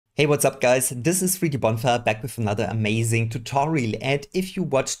Hey, what's up guys? This is 3D Bonfire back with another amazing tutorial, and if you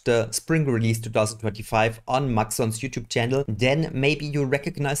watched the spring release 2025 on Maxon's YouTube channel, then maybe you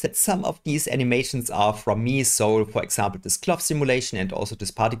recognize that some of these animations are from me. So for example, this cloth simulation and also this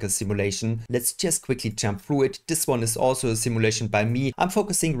particle simulation. Let's just quickly jump through it. This one is also a simulation by me. I'm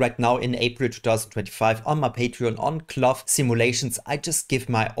focusing right now in April 2025 on my Patreon on cloth simulations. I just give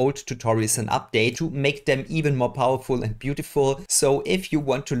my old tutorials an update to make them even more powerful and beautiful. So if you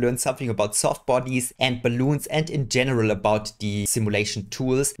want to learn something about soft bodies and balloons and in general about the simulation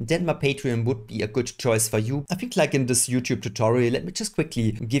tools, then my Patreon would be a good choice for you. I think like in this YouTube tutorial, let me just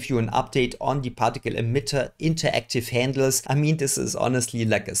quickly give you an update on the particle emitter interactive handles. I mean, this is honestly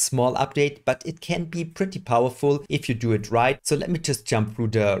like a small update, but it can be pretty powerful if you do it right. So let me just jump through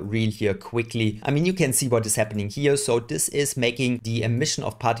the reel here quickly. I mean, you can see what is happening here. So this is making the emission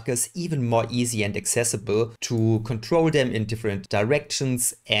of particles even more easy and accessible to control them in different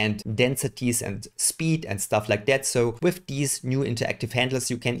directions and densities and speed and stuff like that. So with these new interactive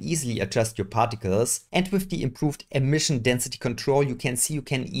handlers, you can easily adjust your particles, and with the improved emission density control, you can see you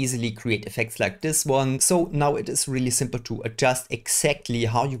can easily create effects like this one. So now it is really simple to adjust exactly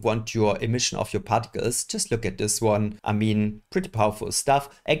how you want your emission of your particles. Just look at this one. I mean, pretty powerful stuff.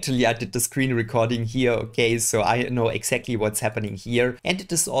 Actually, I did the screen recording here, okay, so I know exactly what's happening here. And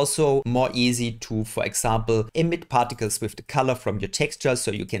it is also more easy to, for example, emit particles with the color from your texture. So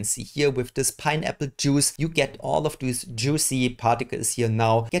you can see here with this pineapple juice, you get all of these juicy particles here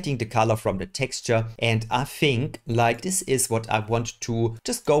now, getting the color from the texture. And I think like this is what I want to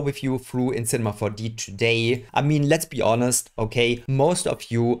just go with you through in Cinema 4D today. I mean, let's be honest, okay, most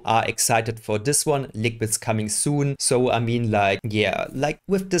of you are excited for this one, liquids coming soon. So I mean, like, yeah, like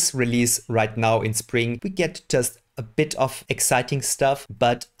with this release right now in spring, we get just a bit of exciting stuff,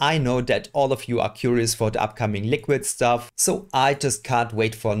 but I know that all of you are curious for the upcoming liquid stuff, so I just can't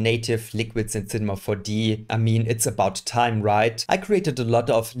wait for native liquids in Cinema 4D. I mean, it's about time, right? I created a lot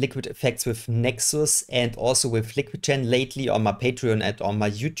of liquid effects with Nexus and also with LiquidGen lately on my Patreon and on my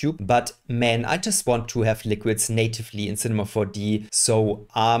YouTube, but man, I just want to have liquids natively in Cinema 4D, so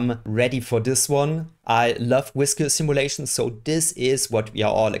I'm ready for this one. I love whisker simulations, so this is what we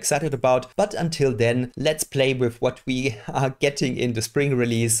are all excited about. But until then, let's play with what we are getting in the spring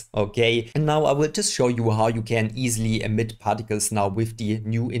release, okay? And now I will just show you how you can easily emit particles now with the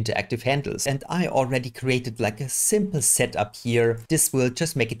new interactive handles. And I already created like a simple setup here. This will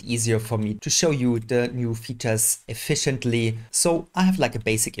just make it easier for me to show you the new features efficiently. So I have like a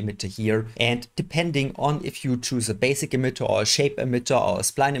basic emitter here, and depending on if you choose a basic emitter or a shape emitter or a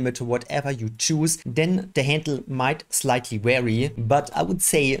spline emitter, whatever you choose, then the handle might slightly vary, but I would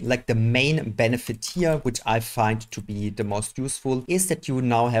say like the main benefit here, which I find to be the most useful, is that you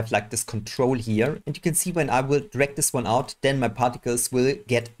now have like this control here, and you can see when I will drag this one out, then my particles will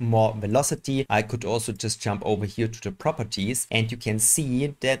get more velocity. I could also just jump over here to the properties, and you can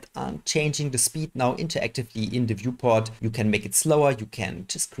see that I'm changing the speed now interactively in the viewport. You can make it slower, you can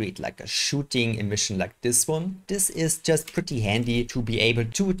just create like a shooting emission like this one. This is just pretty handy to be able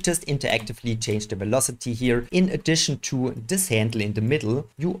to just interactively change the velocity here. In addition to this handle in the middle,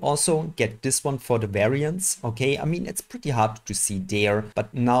 you also get this one for the variance, okay? I mean, it's pretty hard to see there,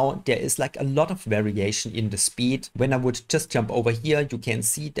 but now there is like a lot of variation in the speed. When I would just jump over here, you can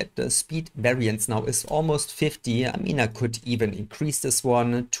see that the speed variance now is almost 50. I mean, I could even increase this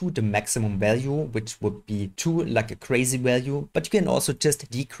one to the maximum value, which would be to like a crazy value, but you can also just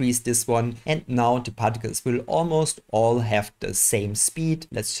decrease this one, and now the particles will almost all have the same speed.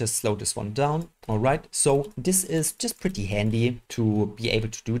 Let's just slow this one down. All right, so this is just pretty handy to be able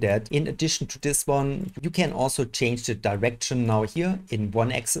to do that. In addition to this one, you can also change the direction now here in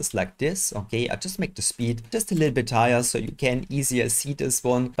one axis like this. Okay, I just make the speed just a little bit higher so you can easier see this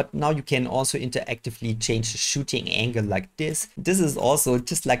one. But now you can also interactively change the shooting angle like this. This is also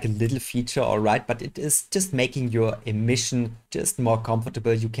just like a little feature, all right, but it is just making your emission just more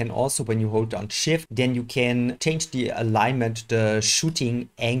comfortable. You can also, when you hold down shift, then you can change the alignment, the shooting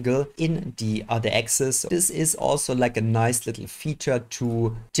angle in the other axis. This is also like a nice little feature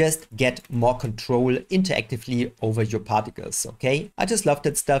to just get more control interactively over your particles, okay? I just love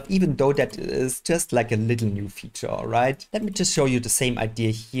that stuff, even though that is just like a little new feature, all right? Let me just show you the same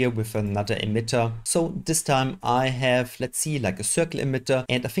idea here with another emitter. So this time I have, let's see, like a circle emitter,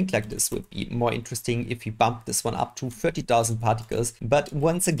 and I think like this would be more interesting if we bump this one up to 30,000 particles. But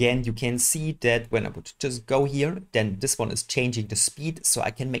once again, you can see that when I would just go here, then this one is changing the speed. So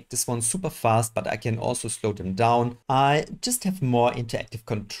I can make this one super fast, but I can also slow them down. I just have more interactive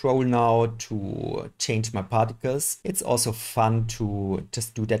control now to change my particles. It's also fun to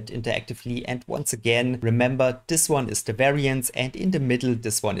just do that interactively. And once again, remember, this one is the variance, and in the middle,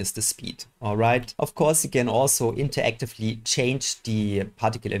 this one is the speed. All right. Of course, you can also interactively change the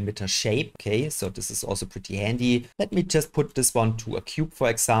particle emitter shape. Okay, so this is also pretty handy. Let me just put this one to a cube, for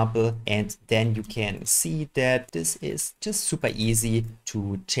example, and then you can see that this is just super easy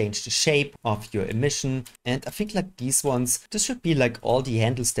to change the shape of your emission. And I think like these ones, this should be like all the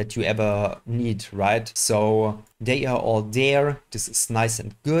handles that you ever need, right? So they are all there. This is nice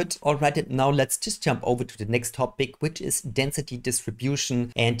and good. All right, and now let's just jump over to the next topic, which is density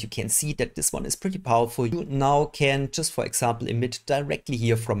distribution. And you can see that this one is pretty powerful. You now can just, for example, emit directly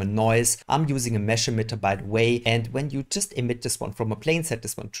here from a noise. I'm using a mesh emitter, by the way. And when you just emit this one from a plane, set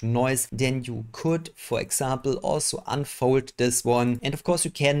this one to noise, then you could, for example, also unfold this one. And of course,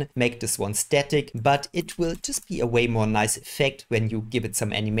 you can make this one static, but it will just be a way more nice effect when you give it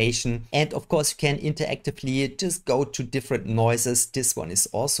some animation. And of course, you can interactively just go to different noises. This one is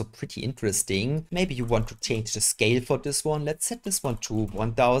also pretty interesting. Maybe you want to change the scale for this one. Let's set this one to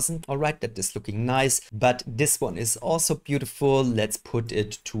 1000. All right, that is looking nice, but this one is also beautiful. Let's put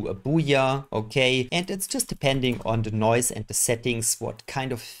it to a booyah. Okay, and it's just depending on the noise and the settings what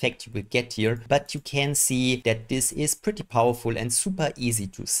kind of effect you will get here, but you can see that this is pretty powerful and super easy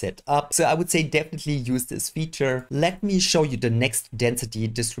to set up. So I would say definitely use this feature. Let me show you the next density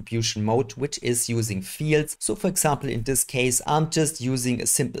distribution mode, which is using fields. So for example, in this case, I'm just using a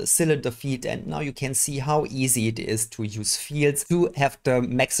simple cylinder feed, and now you can see how easy it is to use fields to have the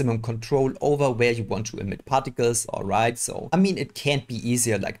maximum control over where you want to emit particles. All right, so I mean, it can't be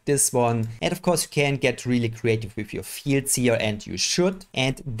easier like this one. And of course, you can get really creative with your fields here, and you should.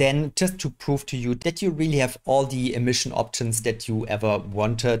 And then just to prove to you that you really have all the emission options that you ever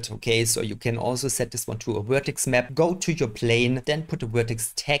wanted. Okay, so you can also set this one to a vertex map, go to your plane, then put a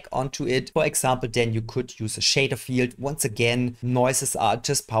vertex tag onto it. For example, then you could use a shader field. Once again, noises are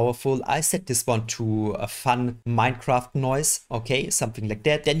just powerful. I set this one to a fun Minecraft noise. Okay, something like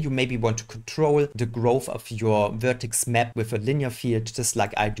that. Then you maybe want to control the growth of your vertex map with a linear field, just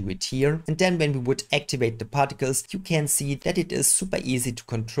like I do it here. And then when we would activate the particles, you can see that it is super easy to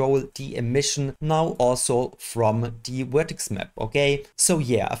control the emission now also from the vertex map. Okay, so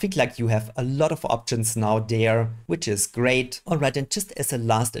yeah, I think like you have a lot of options now there, which is great. All right, and just as a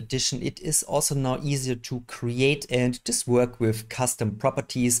last addition, it is also now easier to create and just work with custom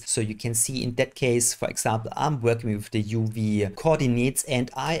properties. So you can see in that case, for example, I'm working with the UV coordinates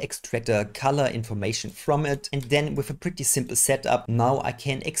and I extract a color information from it. And then with a pretty simple setup, now I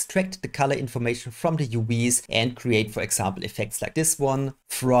can extract the color information from the UVs and create, for example, effects like this one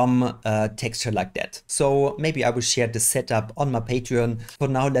from a texture like that. So maybe I will share the setup on my Patreon. For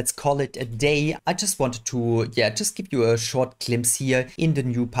now, let's call it a day. I just wanted to, just give you a short glimpse here in the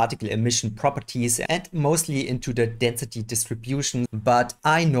new particle emission properties and mostly into the density distribution. But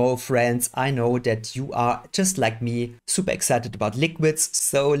I know, friends, I know that you are just like me, super excited about liquids.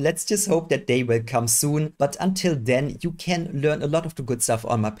 So let's just hope that they will come soon. But until then, you can learn a lot of the good stuff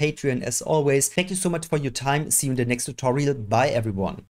on my Patreon as always. Thank you so much for your time. See you in the next tutorial. Bye, everyone.